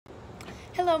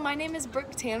Hello, my name is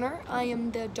Brooke Tanner. I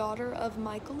am the daughter of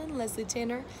Michael and Leslie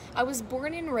Tanner. I was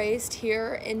born and raised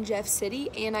here in Jeff City,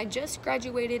 and I just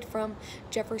graduated from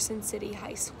Jefferson City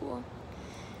High School.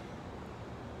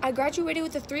 I graduated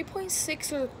with a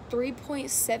 3.6 or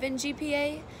 3.7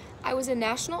 GPA. I was in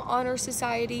National Honor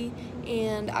Society,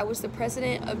 and I was the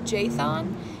president of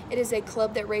JTHON. It is a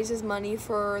club that raises money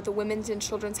for the Women's and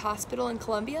Children's Hospital in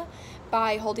Columbia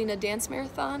by holding a dance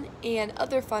marathon and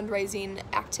other fundraising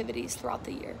activities throughout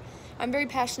the year. I'm very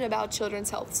passionate about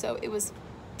children's health, so it was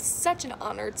such an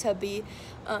honor to be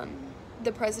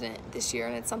the president this year,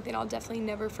 and it's something I'll definitely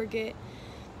never forget.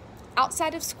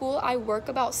 Outside of school, I work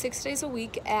about 6 days a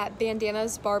week at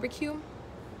Bandana's Barbecue.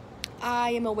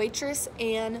 I am a waitress,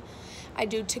 and I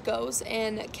do to-goes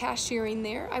and cashiering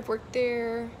there. I've worked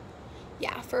there,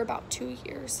 for about 2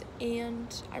 years,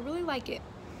 and I really like it.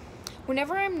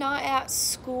 Whenever I'm not at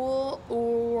school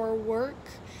or work,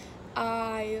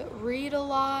 I read a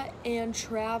lot and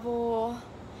travel,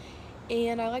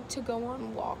 and I like to go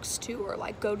on walks too, or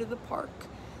like go to the park.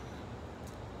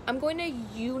 I'm going to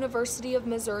University of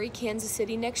Missouri, Kansas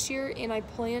City next year, and I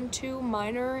plan to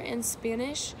minor in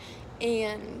Spanish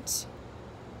and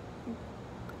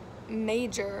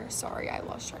major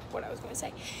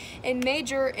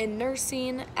in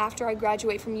nursing. After I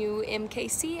graduate from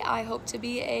UMKC, I hope to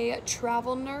be a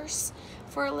travel nurse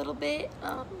for a little bit,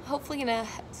 hopefully in a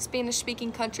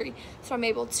Spanish-speaking country, so I'm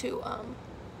able to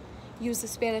use the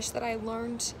Spanish that I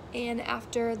learned. And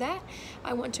after that,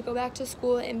 I want to go back to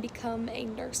school and become a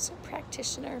nurse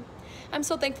practitioner. I'm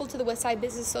so thankful to the Westside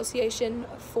Business Association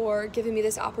for giving me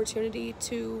this opportunity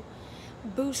to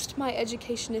boost my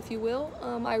education, if you will.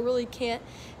 I really can't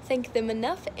thank them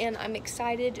enough, and I'm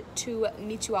excited to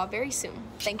meet you all very soon.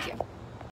 Thank you.